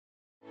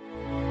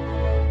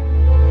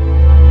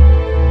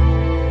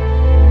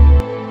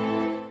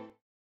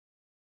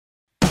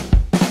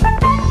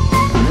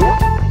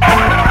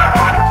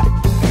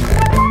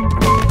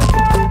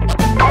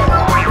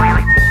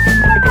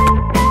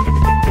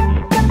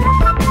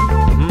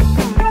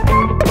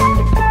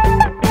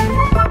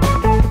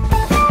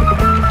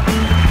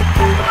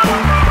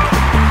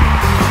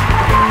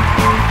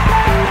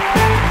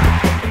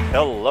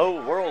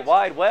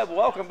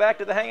back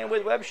to the Hanging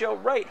with Web show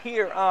right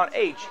here on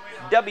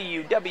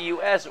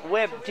HWWS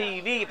Web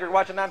TV. If you're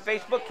watching on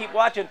Facebook, keep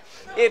watching.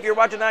 If you're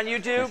watching on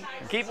YouTube,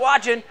 keep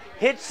watching.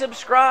 Hit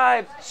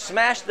subscribe.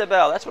 Smash the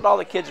bell. That's what all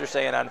the kids are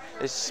saying on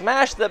is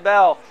smash the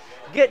bell.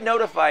 Get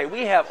notified.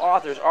 We have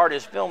authors,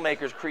 artists,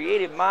 filmmakers,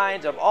 creative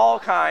minds of all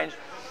kinds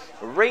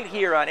right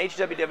here on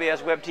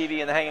HWWS Web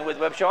TV and the Hanging with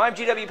Web show. I'm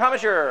GW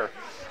Pomichter.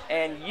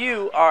 And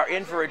you are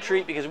in for a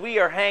treat because we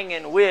are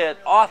hanging with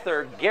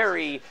author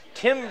Gary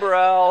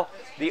Timbrell,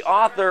 the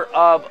author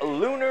of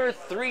Lunar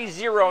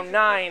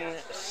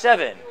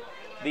 3097,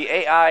 the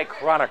AI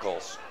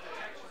Chronicles.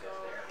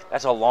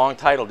 That's a long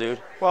title, dude.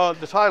 Well,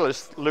 the title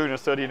is Lunar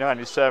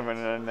 3097,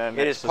 and then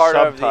it's part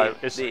of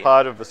the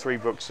part of the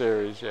 3-book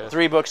series. Yeah.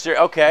 3-book series.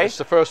 Okay. It's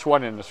the first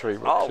one in the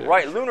 3-book All series.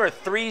 right, Lunar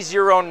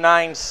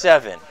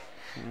 3097.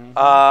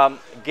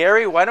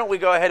 Gary, why don't we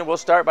go ahead and we'll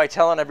start by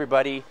telling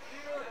everybody.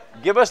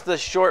 Give us the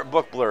short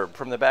book blurb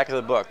from the back of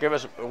the book. Give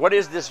us, what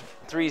is this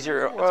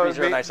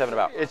 3097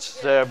 about?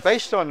 It's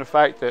based on the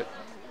fact that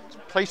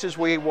places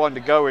we want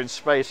to go in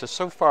space are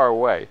so far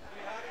away.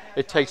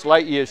 It takes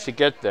light years to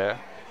get there,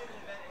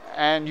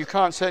 and you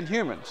can't send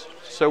humans.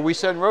 So we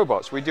send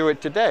robots. We do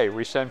it today.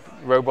 We send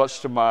robots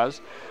to Mars,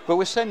 but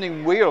we're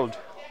sending wheeled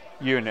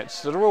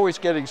units that are always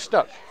getting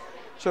stuck.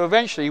 So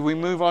eventually we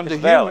move on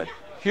to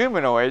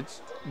humanoid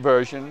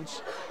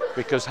versions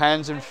because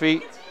hands and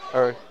feet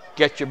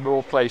get you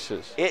more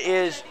places. It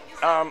is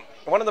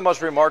one of the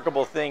most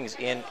remarkable things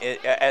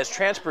as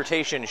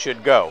transportation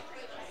should go.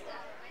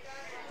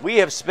 We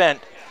have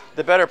spent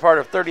the better part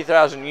of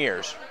 30,000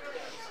 years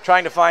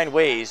trying to find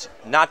ways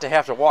not to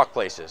have to walk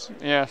places.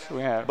 Yes,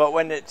 we have. But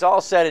when it's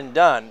all said and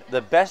done,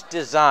 the best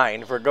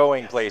design for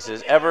going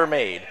places ever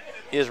made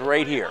is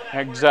right here.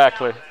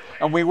 Exactly.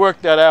 And we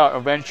worked that out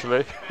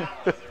eventually.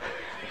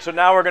 So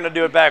now we're going to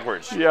do it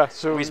backwards. Yeah.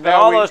 So we spent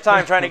all those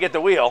time trying to get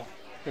the wheel.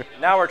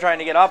 Now we're trying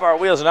to get off our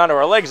wheels and onto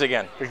our legs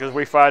again. Because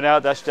we find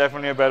out that's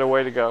definitely a better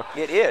way to go.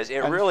 It is. It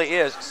really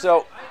is.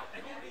 So,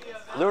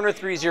 Lunar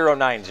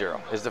 3090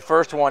 is the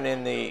first one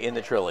in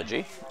the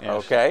trilogy.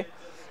 Yes. Okay.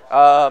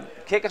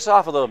 Kick us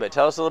off a little bit.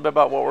 Tell us a little bit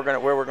about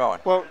where we're going.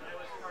 Well,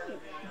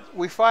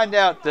 we find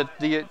out that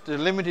the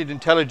limited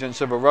intelligence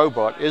of a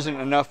robot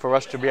isn't enough for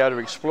us to be able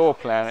to explore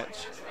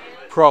planets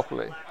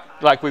properly,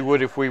 like we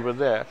would if we were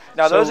there.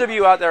 Now, those of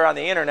you out there on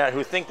the internet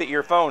who think that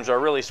your phones are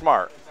really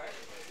smart,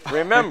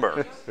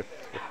 remember,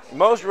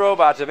 most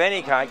robots of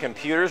any kind,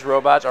 computers,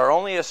 robots, are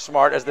only as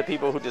smart as the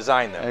people who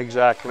design them.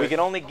 Exactly. We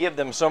can only give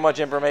them so much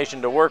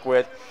information to work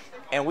with,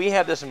 and we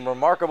have this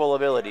remarkable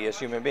ability as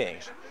human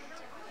beings.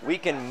 We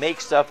can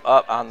make stuff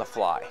up on the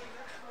fly.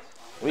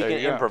 We can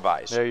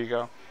improvise. There you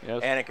go.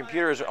 Yes. And a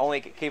computer is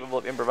only capable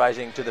of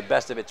improvising to the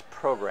best of its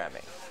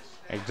programming.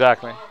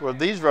 Exactly. Well,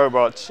 these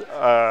robots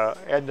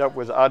end up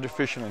with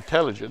artificial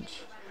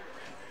intelligence,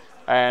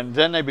 and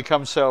then they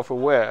become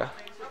self-aware.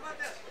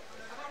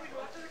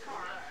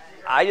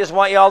 I just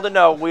want you all to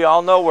know, we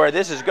all know where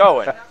this is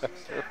going.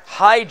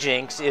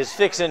 Hijinks is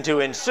fixing to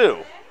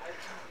ensue.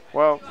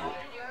 Well,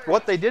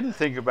 what they didn't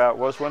think about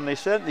was when they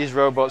sent these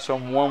robots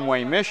on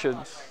one-way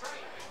missions,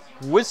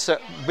 with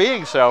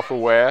being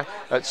self-aware,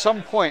 at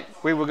some point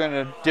we were going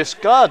to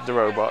discard the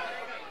robot.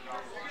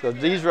 So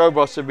these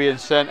robots are being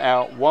sent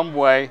out one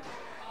way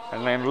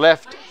and then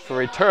left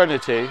for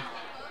eternity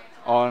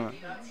on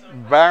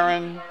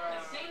barren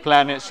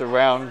planets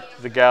around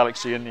the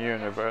galaxy and the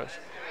universe.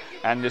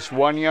 And this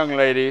one young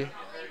lady,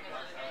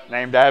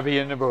 named Abby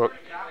in the book,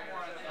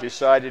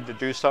 decided to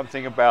do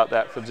something about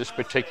that for this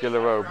particular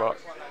robot.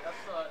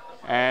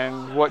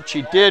 And what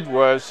she did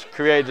was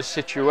create a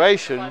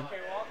situation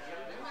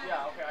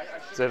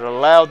that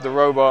allowed the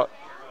robot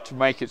to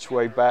make its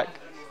way back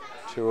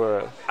to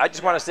Earth. I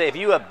just want to say, if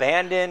you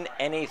abandon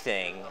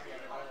anything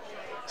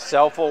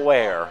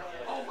self-aware,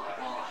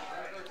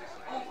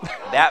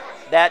 that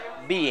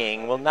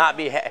being will not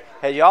be...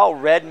 Have y'all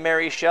read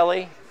Mary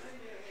Shelley?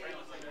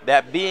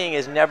 That being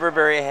is never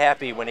very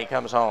happy when he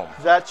comes home.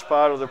 That's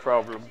part of the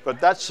problem, but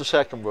that's the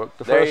second book.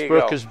 The first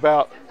book is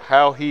about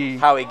how he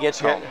gets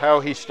home, how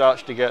he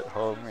starts to get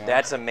home. Yeah.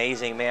 That's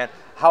amazing, man.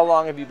 How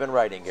long have you been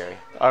writing, Gary?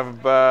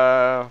 I've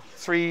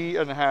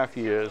 3.5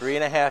 years.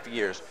 3.5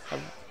 years.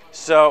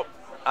 So,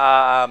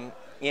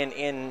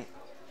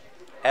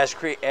 as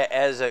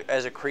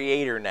a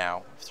creator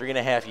now,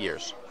 3.5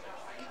 years.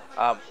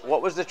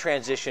 What was the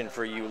transition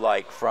for you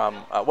like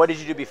from? What did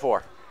you do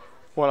before?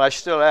 Well, I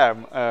still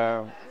am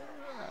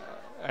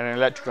an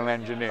electrical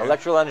engineer.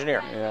 Electrical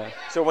engineer. Yeah.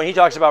 So when he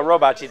talks about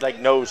robots, he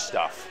knows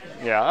stuff.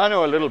 Yeah, I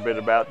know a little bit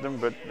about them,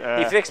 but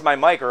he fixed my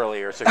mic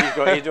earlier, so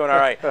he's doing all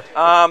right.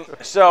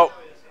 So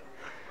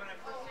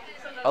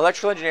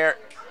electrical engineer,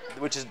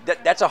 which is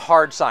that's a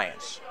hard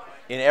science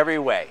in every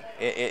way,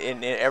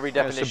 in every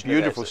definition. It's a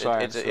beautiful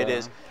science. It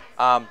is.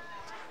 Now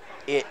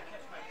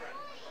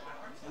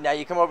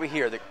you come over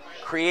here. The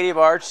creative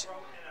arts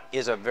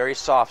is a very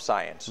soft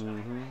science.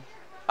 Mm-hmm.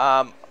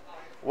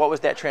 What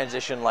was that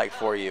transition like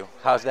for you?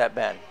 How's that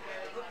been?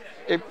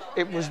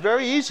 It was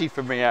very easy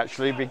for me,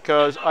 actually,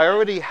 because I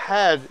already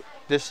had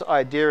this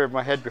idea in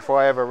my head before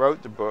I ever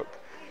wrote the book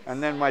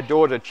And then my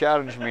daughter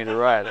challenged me to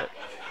write it.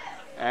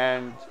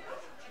 And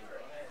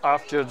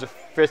after the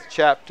 5th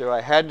chapter,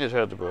 I handed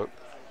her the book,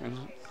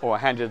 or I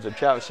handed the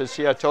chapter. I said,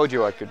 "See, I told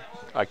you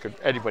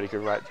anybody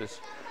could write this."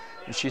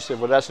 And she said,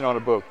 "Well, that's not a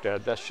book,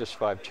 Dad. That's just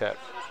 5 chapters."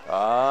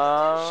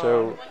 Oh.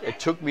 So it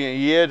took me a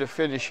year to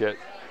finish it.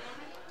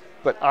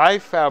 But I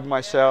found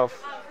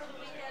myself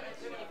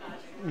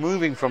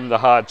moving from the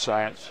hard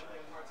science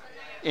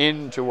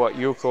into what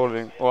you're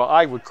calling, or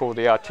I would call,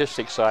 the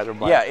artistic side of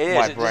my yeah, it is.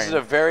 my brain. This is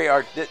a very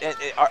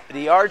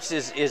the arts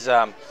is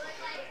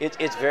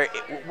it's very,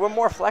 we're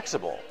more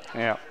flexible.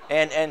 Yeah.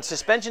 And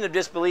suspension of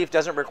disbelief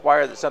doesn't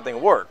require that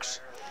something works,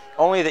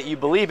 only that you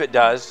believe it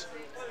does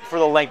for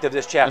the length of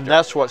this chapter. And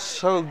that's what's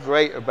so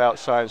great about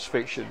science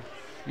fiction.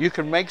 You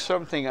can make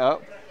something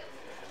up,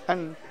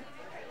 and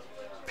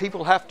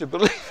people have to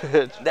believe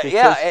it.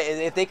 Yeah,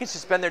 if they can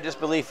suspend their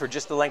disbelief for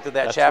just the length of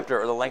that chapter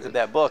or the length of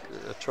that book,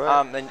 that's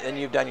right. then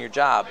you've done your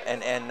job.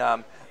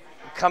 And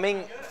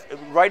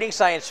writing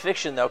science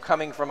fiction, though,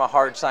 coming from a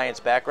hard science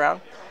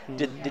background,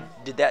 did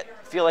that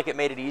feel like it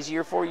made it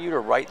easier for you to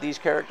write these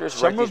characters,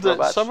 some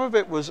of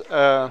it was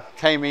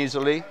came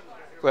easily,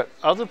 but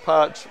other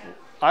parts,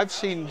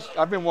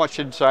 I've been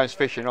watching science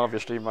fiction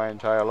obviously my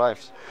entire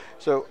life,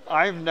 so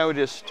I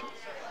notice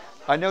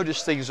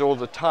things all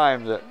the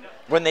time that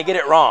when they get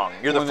it wrong,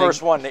 you're the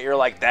first one that you're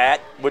like,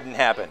 that wouldn't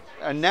happen.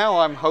 And now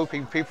I'm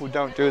hoping people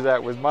don't do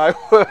that with my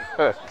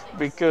work,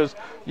 because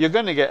you're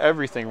going to get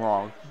everything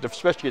wrong,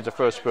 especially the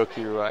first book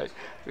you write,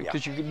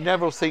 because you can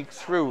never think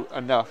through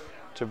enough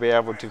to be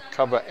able to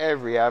cover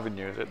every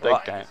avenue that they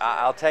can.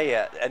 I'll tell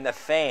you, and the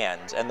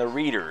fans and the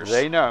readers,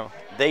 they know.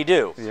 They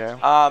do.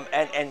 Yeah.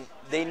 And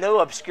they know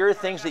obscure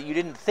things that you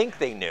didn't think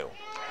they knew.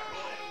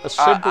 A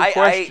simple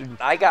question.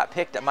 I got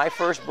picked up. My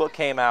first book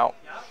came out.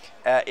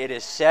 It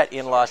is set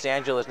in Los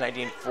Angeles,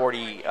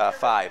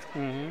 1945.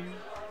 Mm-hmm.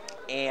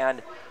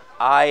 And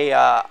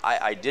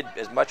I did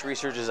as much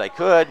research as I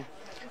could,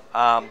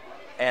 and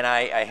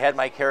I had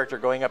my character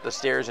going up the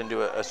stairs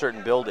into a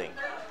certain building,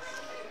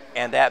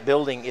 and that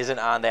building isn't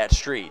on that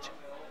street.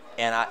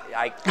 And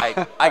I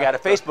got a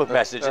Facebook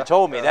message that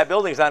told me that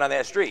building's not on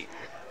that street.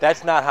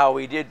 That's not how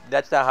we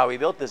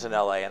built this in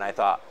LA. And I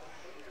thought,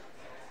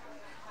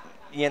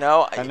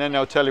 and then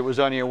they'll tell you it was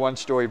only a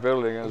 1-story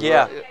building as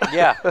well. well.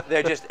 Yeah.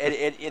 They're just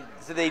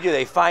so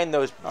they find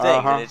those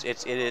things,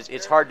 and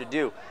it's hard to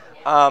do.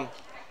 I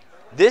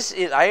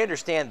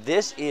understand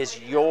this is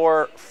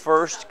your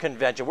first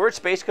convention. We're at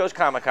Space Coast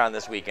Comic-Con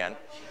this weekend.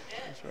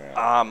 That's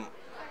right.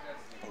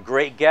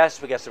 Great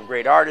guests. We got some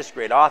great artists,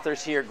 great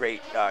authors here,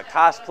 great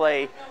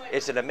cosplay.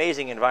 It's an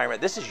amazing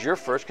environment. This is your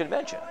first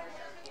convention.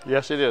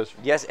 Yes, it is.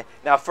 Yes.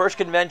 Now, first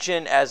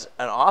convention as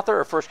an author,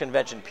 or first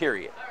convention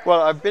period?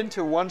 Well, I've been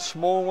to one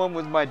small one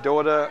with my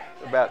daughter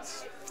about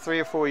 3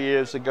 or 4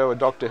 years ago, a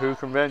Doctor Who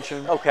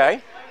convention.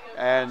 Okay.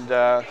 And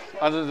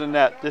other than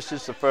that, this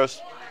is the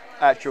first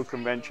actual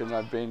convention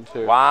I've been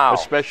to. Wow.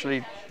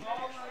 Especially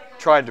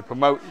trying to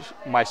promote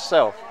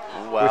myself,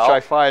 which I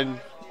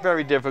find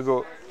very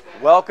difficult.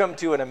 Welcome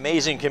to an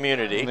amazing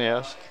community.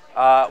 Yes.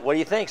 What do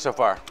you think so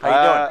far? How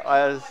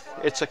you doing?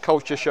 It's a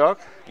culture shock.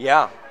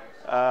 Yeah.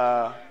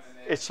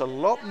 It's a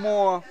lot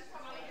more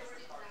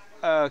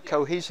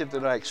cohesive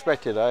than I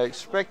expected. I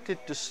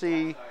expected to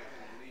see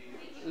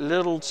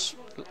little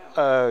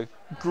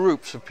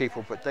groups of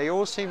people, but they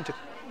all seem to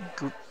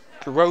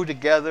grow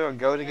together and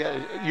go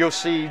together. You'll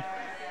see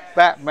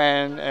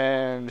Batman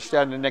and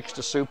standing next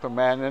to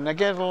Superman, and they're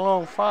getting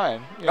along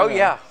fine.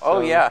 Yeah.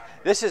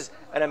 This is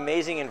an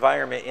amazing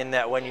environment in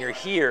that when you're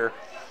here,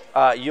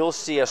 you'll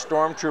see a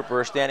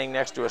stormtrooper standing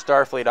next to a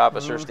Starfleet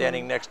officer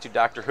standing next to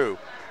Doctor Who.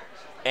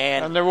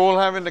 And they're all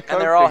having a Coke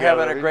And they're all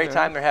together, having a great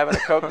time. They're having a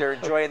Coke. They're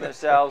enjoying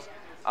themselves.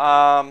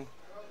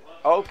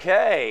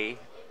 Okay.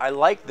 I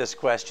like this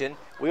question.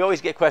 We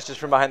always get questions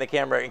from behind the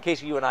camera in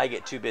case you and I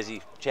get too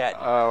busy chatting.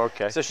 Oh,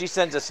 okay. So she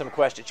sends us some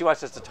questions. She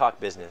wants us to talk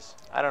business.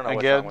 I don't know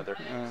what's wrong with her.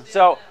 Yeah.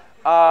 So,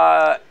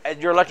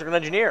 you're an electrical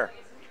engineer.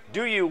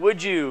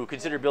 Would you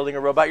consider building a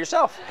robot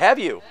yourself? Have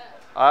you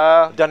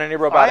done any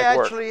robotic work?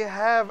 I actually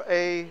have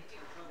a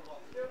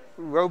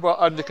robot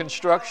under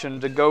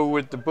construction to go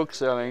with the book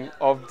selling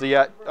of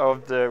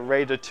the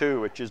Raider 2,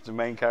 which is the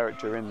main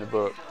character in the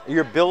book.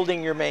 You're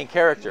building your main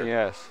character.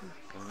 Yes.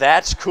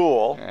 That's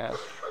cool. Yes.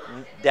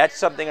 That's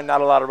something that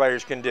not a lot of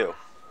writers can do.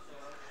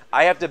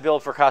 I have to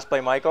build for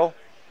Cosplay Michael,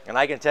 and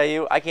I can tell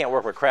you, I can't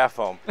work with craft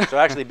foam. So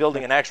actually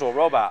building an actual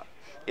robot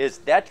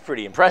that's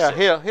pretty impressive.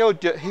 Yeah,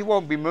 he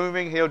won't be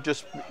moving. He'll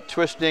just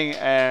twisting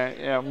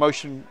and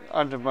motion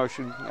under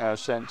motion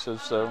sensors.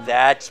 So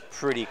that's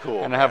pretty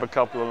cool. And I have a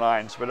couple of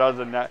lines, but other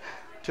than that,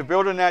 to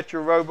build a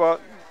natural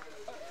robot,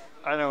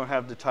 I don't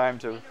have the time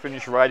to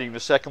finish writing the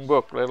second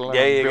book, let alone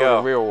build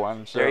a real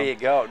one. So. There you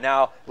go.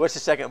 Now, what's the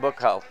second book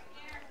called?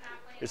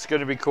 It's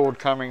going to be called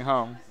Coming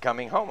Home.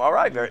 Coming Home. All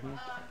right. Not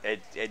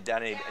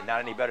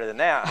any better than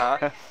that,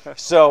 huh?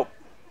 So,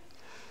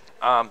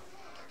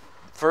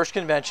 first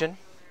convention.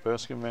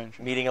 First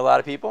convention. Meeting a lot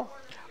of people?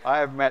 I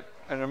have met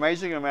an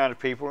amazing amount of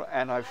people,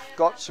 and I've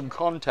got some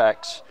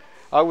contacts.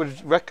 I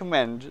would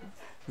recommend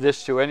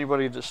this to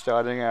anybody that's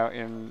starting out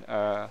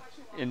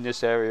in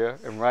this area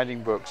and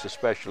writing books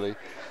especially,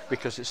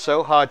 because it's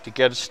so hard to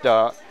get a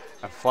start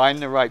and find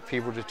the right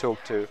people to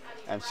talk to.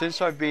 And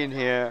since I've been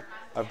here,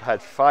 I've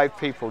had 5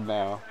 people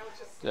now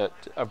that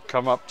have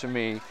come up to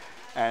me,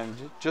 and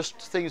just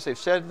things they've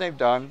said and they've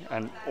done,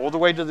 and all the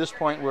way to this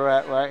point we're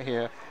at right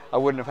here. I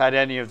wouldn't have had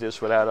any of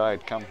this without I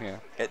had come here.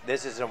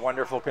 This is a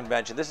wonderful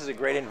convention. This is a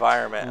great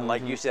environment, and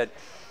like you said,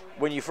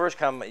 when you first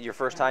come, your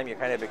first time, you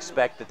kind of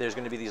expect that there's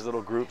going to be these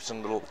little groups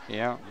and little.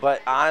 Yeah.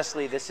 But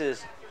honestly, this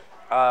is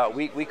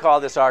we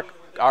call this our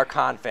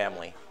con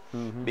family,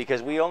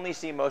 because we only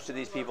see most of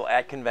these people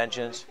at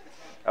conventions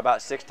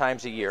about 6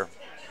 times a year.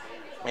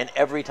 And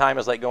every time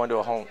is like going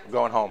home.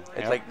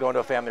 It's like going to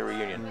a family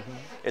reunion.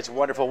 It's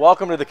wonderful.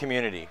 Welcome to the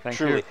community. Thank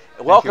truly.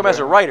 you. Welcome Thank you as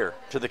a writer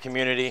to the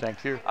community.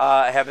 Thank you.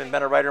 Having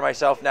been a writer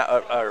myself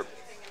now,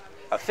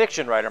 a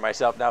fiction writer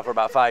myself now for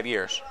about 5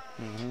 years.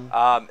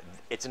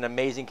 It's an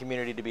amazing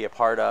community to be a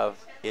part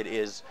of. It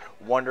is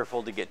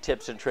wonderful to get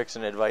tips and tricks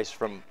and advice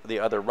from the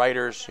other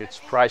writers. It's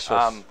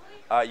priceless.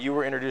 You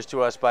were introduced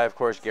to us by, of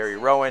course, Gary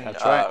Rowan,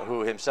 That's right. who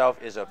himself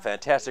is a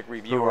fantastic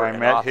reviewer Who I and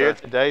met author. here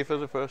today for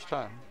the first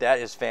time. That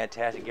is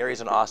fantastic.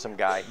 Gary's an awesome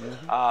guy.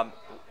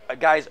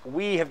 Guys,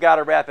 we have got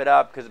to wrap it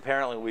up because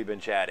apparently we've been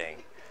chatting,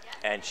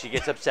 and she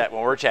gets upset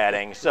when we're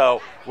chatting. So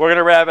we're going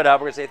to wrap it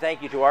up. We're going to say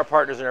thank you to our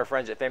partners and our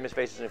friends at Famous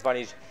Faces and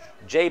Funnies,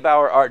 Josh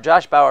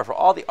Bauer, for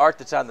all the art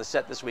that's on the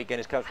set this weekend.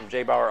 It comes from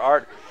J. Bauer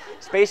Art.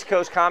 Space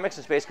Coast Comics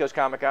and Space Coast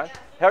Comic Con.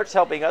 Hearts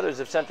Helping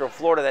Others of Central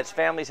Florida. That's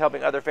families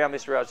helping other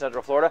families throughout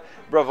Central Florida.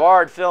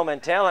 Brevard Film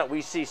and Talent.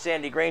 We see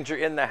Sandy Granger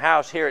in the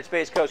house here at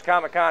Space Coast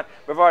Comic Con.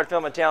 Brevard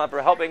Film and Talent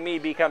for helping me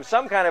become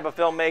some kind of a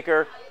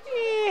filmmaker.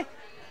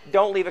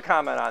 Don't leave a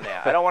comment on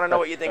that. I don't want to know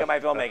what you think of my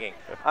filmmaking.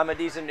 I'm a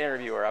decent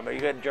interviewer. I'm a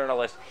good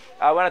journalist.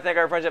 I want to thank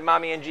our friends at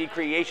Mommy and G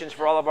Creations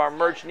for all of our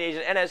merch needs,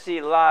 and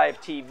NSC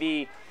Live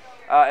TV,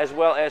 as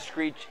well as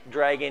Screech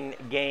Dragon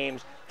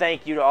Games.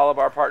 Thank you to all of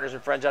our partners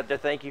and friends out there.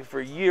 Thank you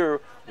for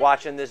you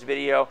watching this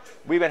video.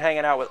 We've been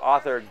hanging out with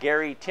author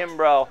Gary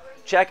Timbrell.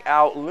 Check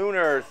out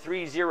Lunar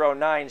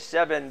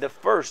 3097, the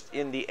first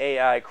in the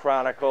AI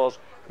Chronicles.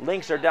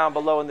 Links are down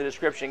below in the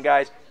description,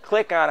 guys.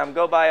 Click on them.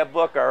 Go buy a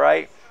book, all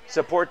right?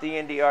 Support the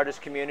indie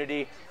artist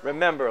community.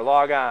 Remember,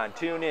 log on,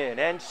 tune in,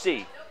 and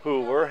see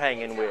who we're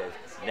hanging with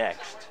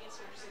next.